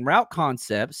developing route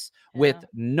concepts with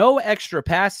no extra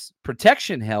pass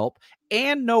protection help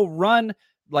and no run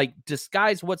like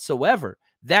disguise whatsoever.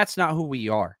 That's not who we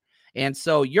are. And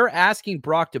so you're asking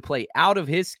Brock to play out of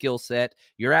his skill set.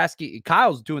 You're asking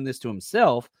Kyle's doing this to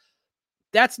himself.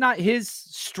 That's not his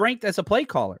strength as a play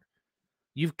caller.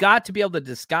 You've got to be able to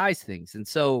disguise things. And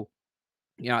so,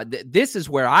 this is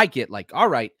where I get like, all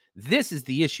right, this is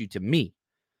the issue to me.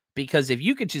 Because if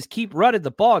you could just keep running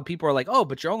the ball and people are like, oh,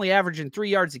 but you're only averaging 3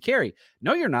 yards a carry.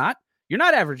 No, you're not. You're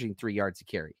not averaging 3 yards a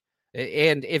carry.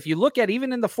 And if you look at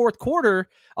even in the fourth quarter,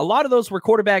 a lot of those were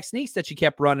quarterback sneaks that you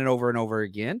kept running over and over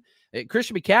again.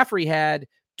 Christian McCaffrey had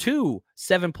 2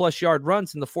 7+ yard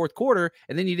runs in the fourth quarter,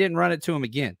 and then you didn't run it to him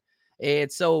again.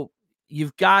 And so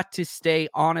you've got to stay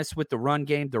honest with the run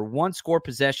game. They're 1-score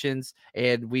possessions,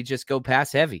 and we just go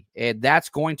pass heavy. And that's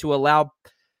going to allow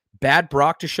bad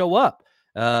Brock to show up.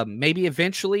 Maybe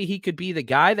eventually he could be the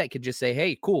guy that could just say,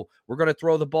 hey, cool, we're going to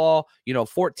throw the ball,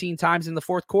 14 times in the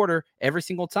fourth quarter every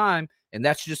single time. And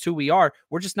that's just who we are.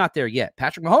 We're just not there yet.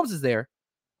 Patrick Mahomes is there.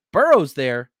 Burrow's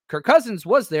there. Kirk Cousins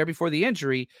was there before the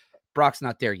injury. Brock's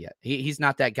not there yet. He's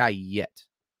not that guy yet.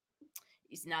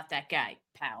 He's not that guy,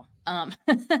 pal.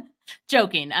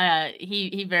 Joking.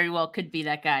 He very well could be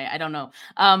that guy. I don't know.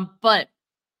 But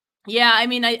yeah, I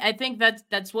mean, I think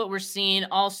that's what we're seeing.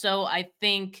 Also, I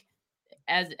think,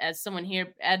 as someone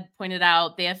here, Ed, pointed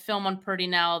out, they have film on Purdy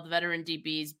now. The veteran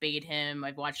DBs bait him.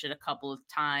 I've watched it a couple of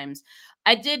times.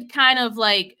 I did kind of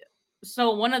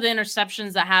so one of the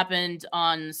interceptions that happened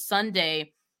on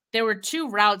Sunday, there were 2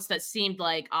 routes that seemed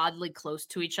like oddly close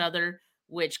to each other,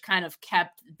 which kind of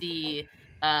kept the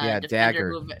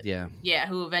defender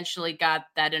who eventually got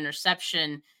that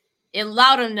interception. It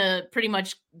allowed him to pretty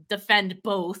much defend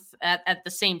both at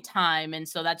the same time. And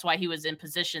so that's why he was in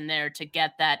position there to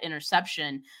get that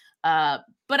interception. But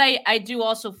I do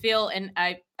also feel, and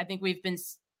I think we've been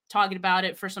talking about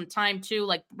it for some time too,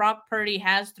 like Brock Purdy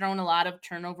has thrown a lot of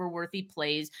turnover-worthy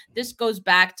plays. This goes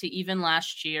back to even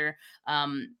last year.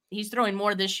 He's throwing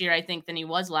more this year, I think, than he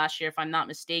was last year, if I'm not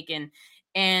mistaken.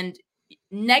 And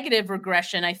negative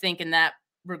regression, I think, in that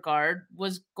regard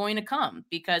was going to come,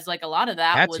 because a lot of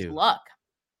that was luck.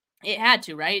 It had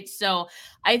to, right? So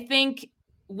I think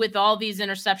with all these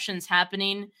interceptions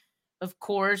happening, of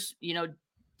course,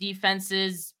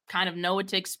 defenses kind of know what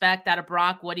to expect out of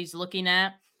Brock, what he's looking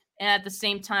at. And at the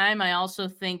same time, I also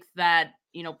think that,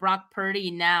 Brock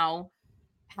Purdy now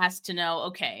has to know,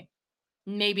 okay,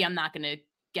 maybe I'm not going to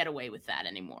get away with that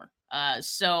anymore.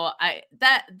 So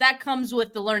that comes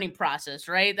with the learning process,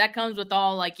 right? That comes with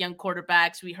all like young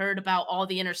quarterbacks. We heard about all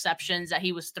the interceptions that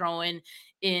he was throwing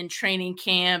in training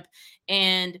camp,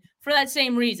 and for that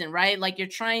same reason, right? Like you're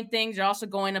trying things, you're also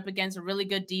going up against a really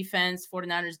good defense,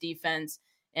 49ers defense,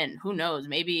 and who knows,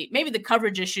 maybe the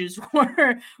coverage issues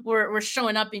were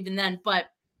showing up even then, but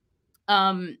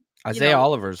Isaiah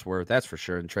Oliver's were, that's for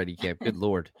sure, in training camp. Good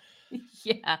Lord.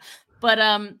 Yeah. But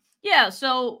yeah,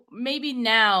 so maybe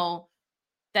now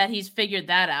that he's figured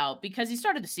that out, because he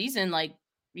started the season like,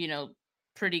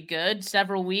 pretty good,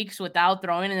 several weeks without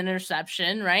throwing an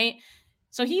interception, right?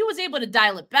 So he was able to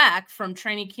dial it back from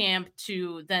training camp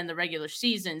to then the regular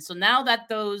season. So now that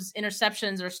those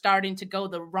interceptions are starting to go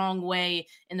the wrong way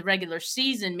in the regular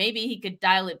season, maybe he could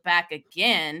dial it back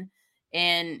again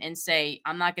and say,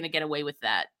 I'm not going to get away with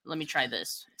that. Let me try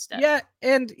this instead. Yeah,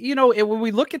 and, when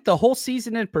we look at the whole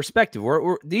season in perspective,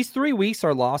 these 3 weeks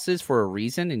are losses for a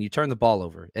reason, and you turn the ball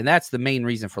over. And that's the main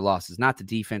reason for losses, not the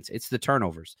defense. It's the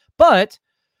turnovers. But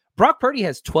Brock Purdy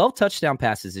has 12 touchdown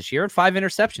passes this year and 5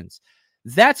 interceptions.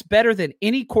 That's better than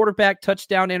any quarterback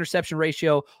touchdown interception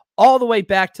ratio all the way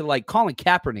back to, like, Colin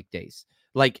Kaepernick days.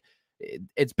 Like,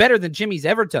 it's better than Jimmy's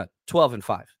ever done,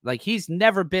 12-5. Like, he's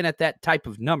never been at that type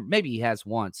of number. Maybe he has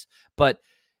once, but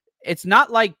it's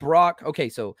not like Brock. Okay,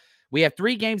 so we have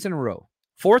 3 games in a row.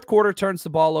 Fourth quarter, turns the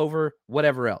ball over,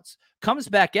 whatever else. Comes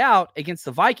back out against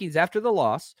the Vikings after the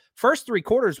loss. First 3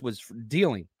 quarters was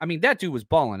dealing. I mean, that dude was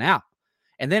balling out.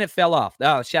 And then it fell off.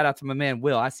 Oh, shout out to my man,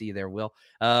 Will. I see you there, Will.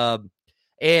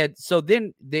 And so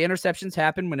then the interceptions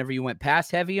happened whenever you went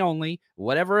pass heavy only,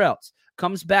 whatever else.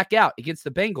 Comes back out against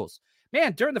the Bengals.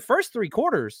 Man, during the first 3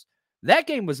 quarters, that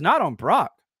game was not on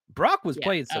Brock. Brock was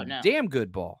playing some damn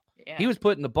good ball. Yeah. He was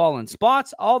putting the ball in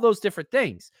spots, all those different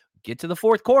things. Get to the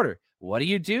fourth quarter. What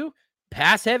do?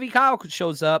 Pass heavy Kyle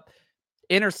shows up,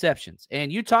 interceptions.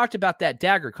 And you talked about that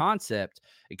dagger concept.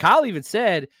 And Kyle even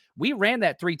said, we ran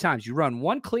that 3 times. You run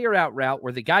one clear out route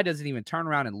where the guy doesn't even turn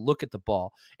around and look at the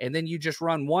ball. And then you just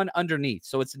run one underneath.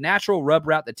 So it's a natural rub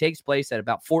route that takes place at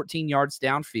about 14 yards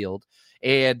downfield.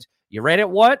 And you ran it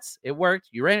once, it worked.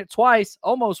 You ran it twice,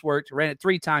 almost worked. Ran it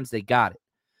 3 times, they got it.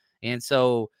 And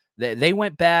so they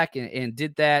went back and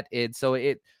did that. And so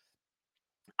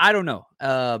I don't know.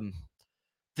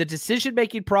 The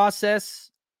decision-making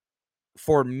process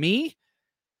for me,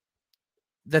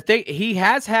 he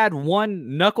has had one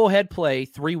knucklehead play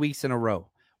 3 weeks in a row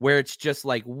where it's just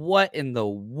like, what in the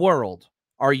world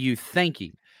are you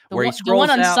thinking? The one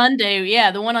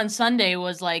on Sunday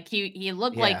was like he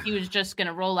looked like he was just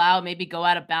gonna roll out, maybe go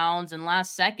out of bounds, and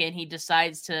last second he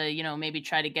decides to maybe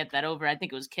try to get that over. I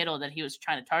think it was Kittle that he was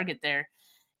trying to target there,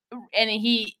 and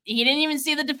he didn't even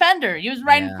see the defender. He was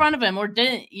right in front of him, or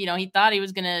didn't he thought he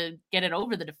was gonna get it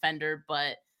over the defender,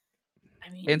 but I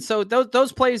mean. And so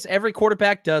those plays, every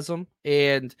quarterback does them,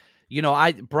 and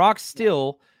Brock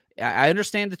still. I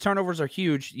understand the turnovers are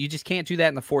huge. You just can't do that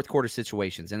in the fourth quarter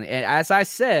situations. And as I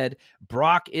said,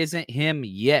 Brock isn't him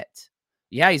yet.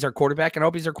 Yeah, he's our quarterback, and I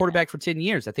hope he's our quarterback for 10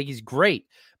 years. I think he's great,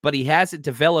 but he hasn't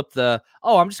developed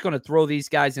I'm just going to throw these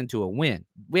guys into a win.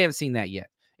 We haven't seen that yet.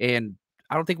 And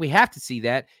I don't think we have to see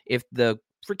that if the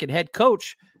freaking head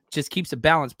coach just keeps a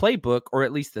balanced playbook, or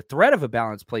at least the threat of a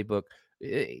balanced playbook.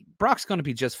 Brock's going to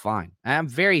be just fine. I'm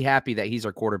very happy that he's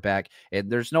our quarterback,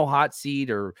 and there's no hot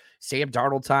seat or Sam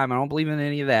Darnold time. I don't believe in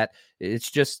any of that. It's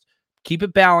just keep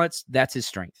it balanced. That's his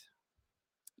strength.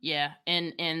 Yeah,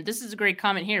 and this is a great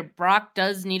comment here. Brock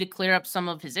does need to clear up some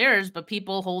of his errors, but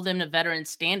people hold him to veteran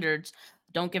standards.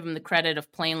 Don't give him the credit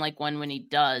of playing like one when he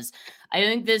does. I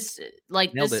think this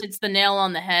hits the nail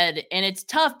on the head, and it's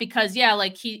tough because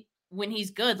when he's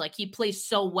good, like he plays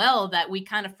so well that we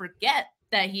kind of forget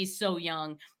that he's so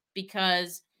young,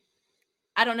 because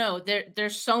I don't know,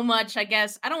 there's so much, I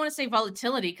guess, I don't want to say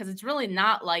volatility, because it's really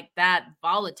not like that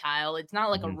volatile. It's not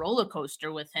like a roller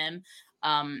coaster with him.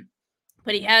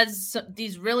 But he has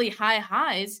these really high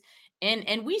highs,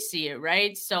 and we see it,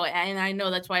 right? So, and I know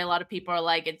that's why a lot of people are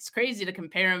like, it's crazy to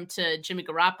compare him to Jimmy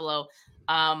Garoppolo.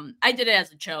 I did it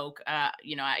as a joke.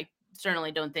 I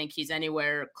certainly don't think he's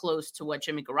anywhere close to what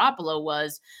Jimmy Garoppolo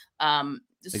was.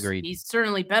 Agreed. He's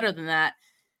certainly better than that.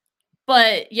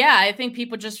 But yeah, I think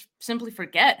people just simply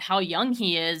forget how young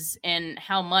he is and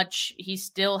how much he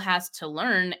still has to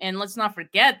learn. And let's not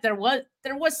forget, there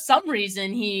was some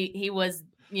reason he was,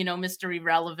 Mr.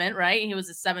 Irrelevant, right? He was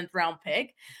a 7th round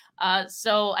pick.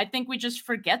 So I think we just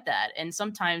forget that. And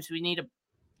sometimes we need to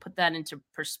put that into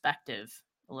perspective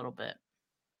a little bit.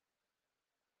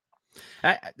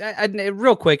 I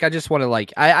real quick, I just want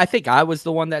to I think I was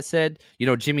the one that said,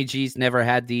 Jimmy G's never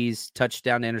had these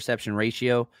touchdown to interception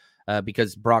ratio.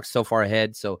 because Brock's so far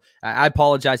ahead. So I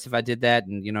apologize if I did that,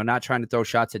 and not trying to throw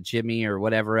shots at Jimmy or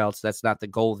whatever else. That's not the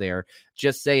goal there.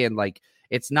 Just saying, like,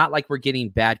 it's not like we're getting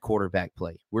bad quarterback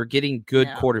play. We're getting good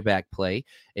quarterback play.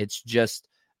 It's just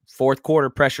fourth quarter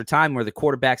pressure time where the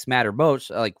quarterbacks matter most,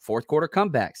 like fourth quarter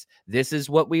comebacks. This is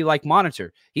what we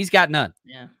monitor. He's got none.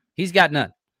 Yeah. He's got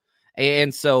none.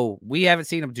 And so we haven't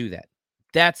seen him do that.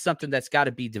 That's something that's got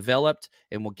to be developed,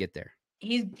 and we'll get there.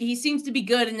 He seems to be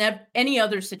good in any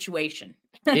other situation.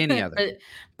 Any other.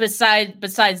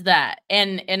 besides that.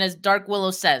 And as Dark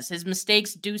Willow says, his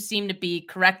mistakes do seem to be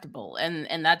correctable,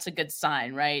 and that's a good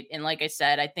sign, right? And like I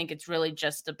said, I think it's really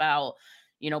just about,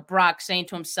 Brock saying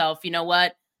to himself, you know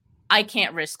what? I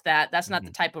can't risk that. That's not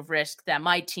the type of risk that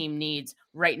my team needs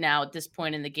right now at this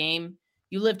point in the game.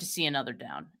 You live to see another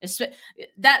down.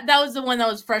 That was the one that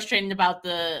was frustrating about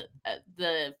the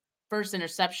first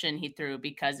interception he threw,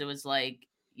 because it was like,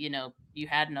 you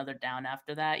had another down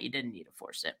after that. You didn't need to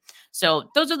force it. So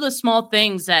those are the small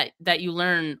things that you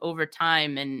learn over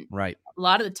time. And right. A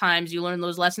lot of the times you learn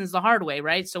those lessons the hard way,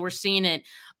 right? So we're seeing it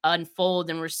unfold,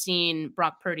 and we're seeing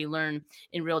Brock Purdy learn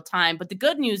in real time. But the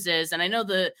good news is, and I know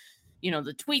the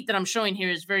tweet that I'm showing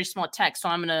here is very small text, so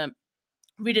I'm going to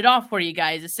read it off for you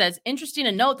guys. It says, interesting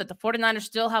to note that the 49ers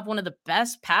still have one of the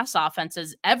best pass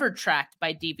offenses ever tracked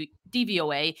by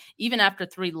DVOA, even after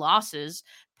 3 losses.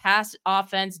 Pass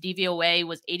offense DVOA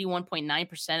was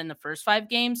 81.9% in the first 5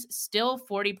 games, still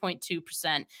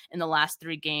 40.2% in the last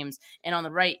 3 games. And on the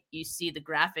right, you see the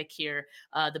graphic here,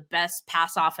 the best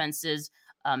pass offenses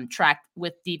tracked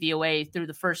with DVOA through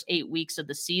the first 8 weeks of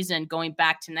the season, going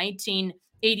back to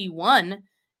 1981.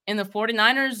 And the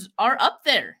 49ers are up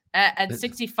there at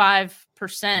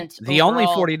 65%. The only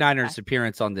 49ers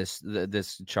appearance on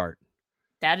this chart.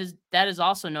 That is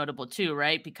also notable too,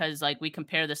 right? Because we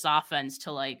compare this offense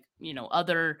to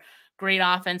other great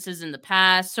offenses in the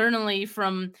past. Certainly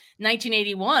from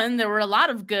 1981, there were a lot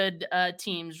of good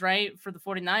teams, right? For the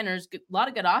 49ers, a lot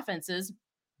of good offenses.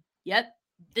 Yet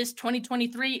this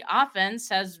 2023 offense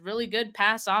has really good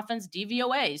pass offense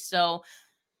DVOA. So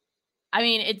I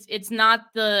mean, it's not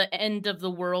the end of the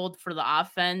world for the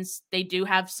offense. They do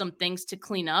have some things to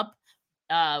clean up,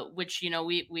 which,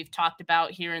 we've talked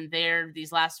about here and there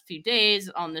these last few days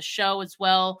on the show as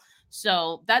well.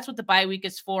 So that's what the bye week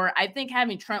is for. I think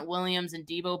having Trent Williams and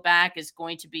Debo back is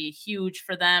going to be huge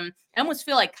for them. I almost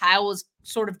feel like Kyle was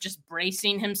sort of just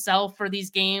bracing himself for these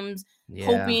games,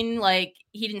 hoping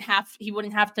he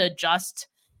wouldn't have to adjust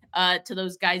to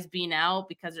those guys being out,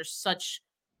 because they're such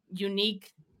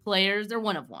unique players. They're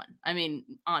one of one. I mean,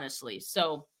 honestly.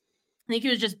 So I think he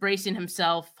was just bracing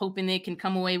himself, hoping they can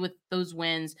come away with those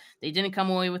wins. They didn't come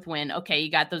away with win. Okay,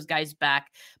 you got those guys back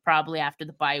probably after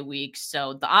the bye week.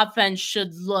 So the offense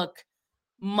should look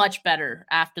much better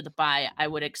after the bye, I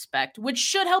would expect, which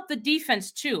should help the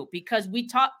defense too, because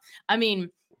going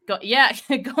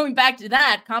back to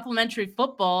that, complimentary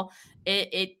football,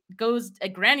 it goes a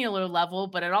granular level,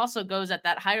 but it also goes at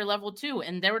that higher level too.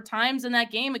 And there were times in that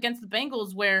game against the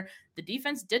Bengals where the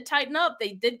defense did tighten up. They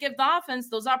did give the offense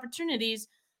those opportunities.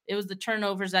 It was the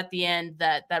turnovers at the end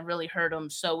that really hurt them.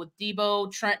 So with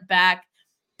Debo, Trent back,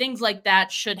 things like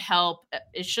that should help.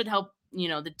 It should help,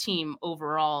 the team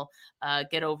overall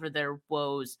get over their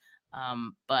woes.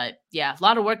 But yeah, a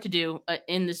lot of work to do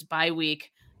in this bye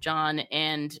week, John.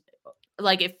 And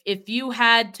if you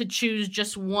had to choose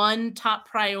just one top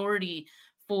priority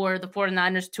for the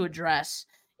 49ers to address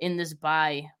in this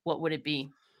bye, what would it be?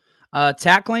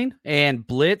 Tackling and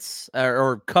blitz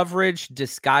or coverage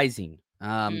disguising.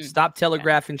 Stop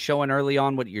telegraphing, showing early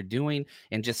on what you're doing,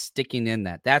 and just sticking in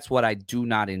that. That's what I do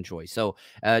not enjoy. So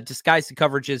disguise the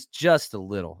coverages just a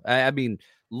little. I mean,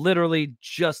 literally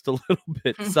just a little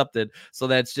bit something. So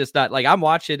that's just not I'm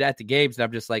watching at the games and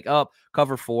I'm just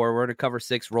cover 4, we're to cover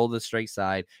 6, roll to the straight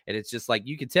side. And it's just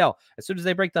you can tell as soon as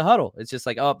they break the huddle, it's just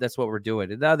that's what we're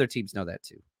doing. And the other teams know that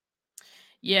too.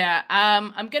 Yeah.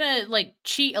 I'm going to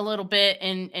cheat a little bit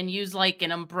and use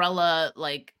an umbrella,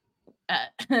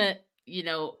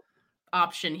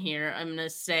 option here. I'm going to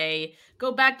say,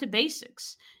 go back to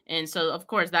basics. And so, of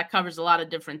course, that covers a lot of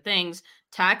different things.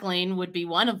 Tackling would be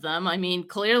one of them. I mean,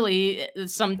 clearly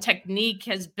some technique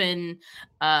has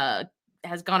gone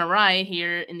awry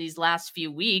here in these last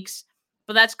few weeks,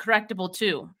 but that's correctable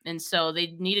too. And so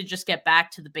they need to just get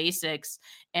back to the basics,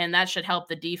 and that should help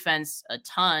the defense a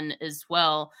ton as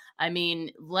well. I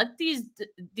mean, let these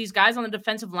guys on the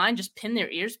defensive line just pin their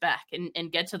ears back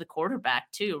and get to the quarterback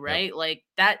too, right? Yep. Like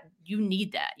that, you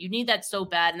need that. You need that so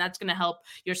bad, and that's going to help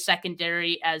your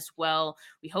secondary as well.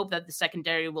 We hope that the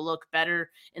secondary will look better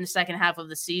in the second half of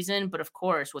the season, but of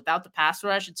course, without the pass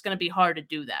rush, it's going to be hard to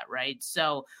do that, right?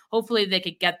 So hopefully they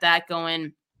could get that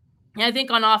going. And I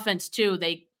think on offense too,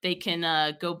 they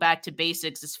can go back to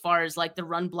basics as far as like the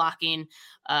run blocking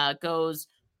goes.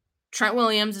 Trent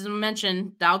Williams, as I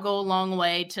mentioned, that'll go a long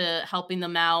way to helping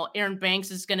them out. Aaron Banks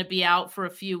is going to be out for a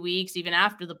few weeks, even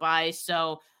after the bye.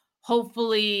 So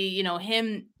hopefully,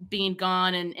 him being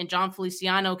gone and John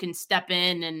Feliciano can step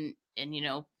in and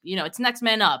it's next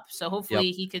man up. So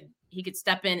hopefully he could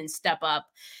step in and step up,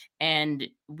 and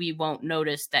we won't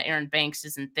notice that Aaron Banks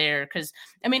isn't there. Because,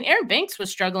 Aaron Banks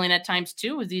was struggling at times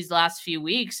too with these last few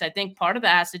weeks. I think part of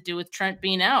that has to do with Trent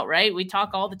being out, right? We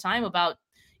talk all the time about,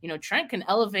 Trent can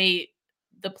elevate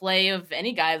the play of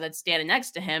any guy that's standing next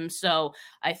to him. So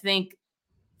I think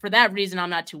for that reason,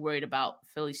 I'm not too worried about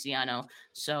Feliciano.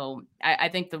 So I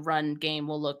think the run game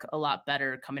will look a lot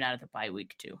better coming out of the bye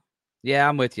week too. Yeah,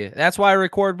 I'm with you. That's why I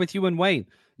record with you and Wayne.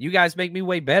 You guys make me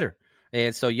way better.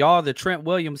 And so y'all are the Trent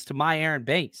Williams to my Aaron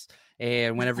Banks.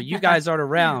 And whenever you guys aren't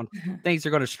around, things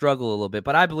are going to struggle a little bit.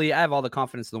 But I have all the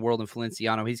confidence in the world in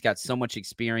Feliciano. He's got so much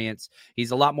experience. He's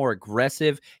a lot more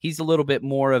aggressive. He's a little bit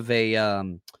more of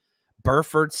a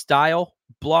Burford style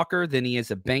blocker than he is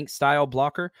a Banks style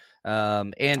blocker.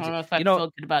 And I don't know if I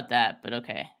feel good about that, but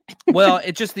okay. Well,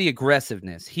 it's just the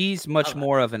aggressiveness. He's much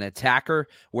more of an attacker,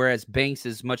 whereas Banks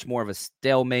is much more of a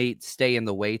stalemate, stay in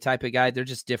the way type of guy. They're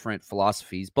just different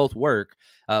philosophies. Both work,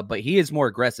 but he is more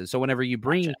aggressive. So whenever you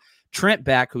bring Trent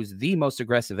back, who's the most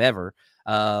aggressive ever,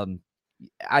 I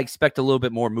expect a little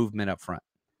bit more movement up front.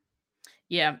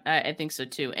 Yeah, I think so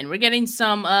too. And we're getting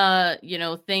some,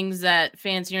 things that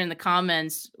fans here in the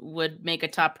comments would make a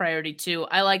top priority too.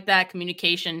 I like that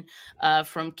communication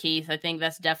from Keith. I think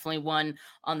that's definitely one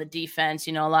on the defense.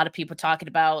 A lot of people talking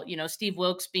about, Steve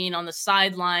Wilks being on the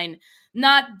sideline,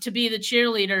 not to be the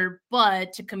cheerleader,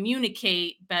 but to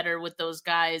communicate better with those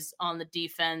guys on the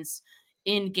defense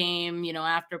in game,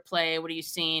 after play. What are you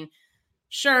seeing?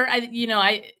 Sure.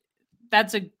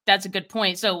 That's a good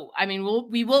point. So,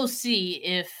 we will see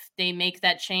if they make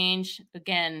that change.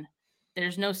 Again,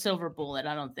 there's no silver bullet,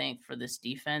 I don't think, for this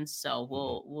defense. So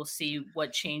we'll see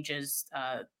what changes.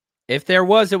 If there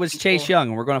was, it was Chase Young,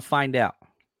 and we're going to find out.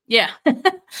 Yeah.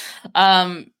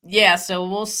 So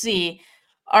we'll see.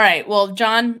 All right. Well,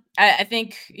 John, I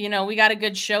think, we got a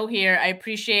good show here. I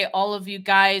appreciate all of you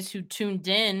guys who tuned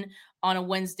in on a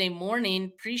Wednesday morning.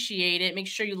 Appreciate it. Make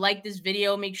sure you like this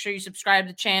video. Make sure you subscribe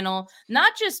to the channel.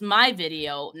 Not just my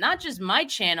video, not just my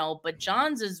channel, but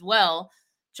John's as well.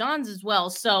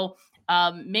 So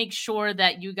make sure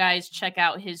that you guys check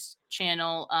out his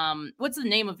channel. What's the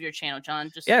name of your channel,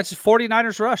 John? It's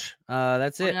 49ers Rush.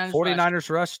 That's it. 49ers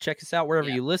Rush. Check us out wherever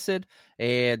you listen.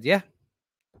 And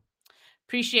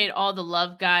appreciate all the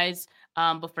love, guys.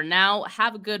 But for now,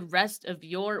 have a good rest of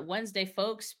your Wednesday,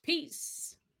 folks. Peace.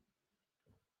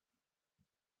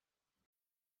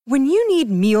 When you need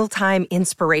mealtime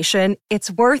inspiration,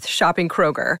 it's worth shopping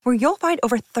Kroger, where you'll find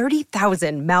over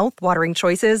 30,000 mouth-watering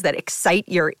choices that excite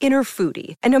your inner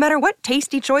foodie. And no matter what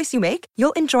tasty choice you make,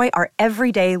 you'll enjoy our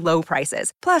everyday low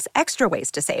prices, plus extra ways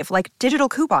to save, like digital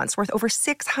coupons worth over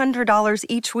 $600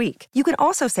 each week. You can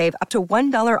also save up to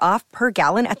 $1 off per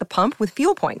gallon at the pump with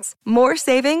fuel points. More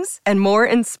savings and more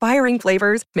inspiring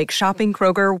flavors make shopping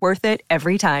Kroger worth it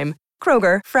every time.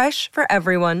 Kroger, fresh for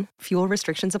everyone. Fuel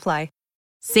restrictions apply.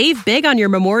 Save big on your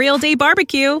Memorial Day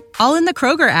barbecue, all in the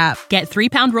Kroger app. Get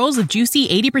 3-pound rolls of juicy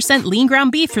 80% lean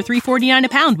ground beef for $3.49 a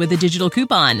pound with a digital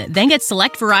coupon. Then get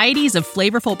select varieties of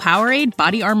flavorful Powerade,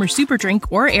 Body Armor Super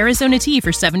Drink, or Arizona tea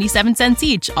for 77 cents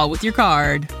each, all with your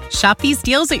card. Shop these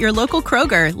deals at your local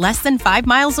Kroger, less than 5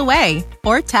 miles away.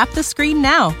 Or tap the screen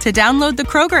now to download the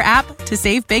Kroger app to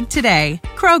save big today.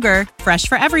 Kroger, fresh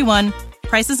for everyone.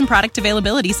 Prices and product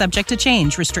availability subject to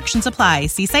change. Restrictions apply.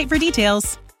 See site for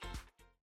details.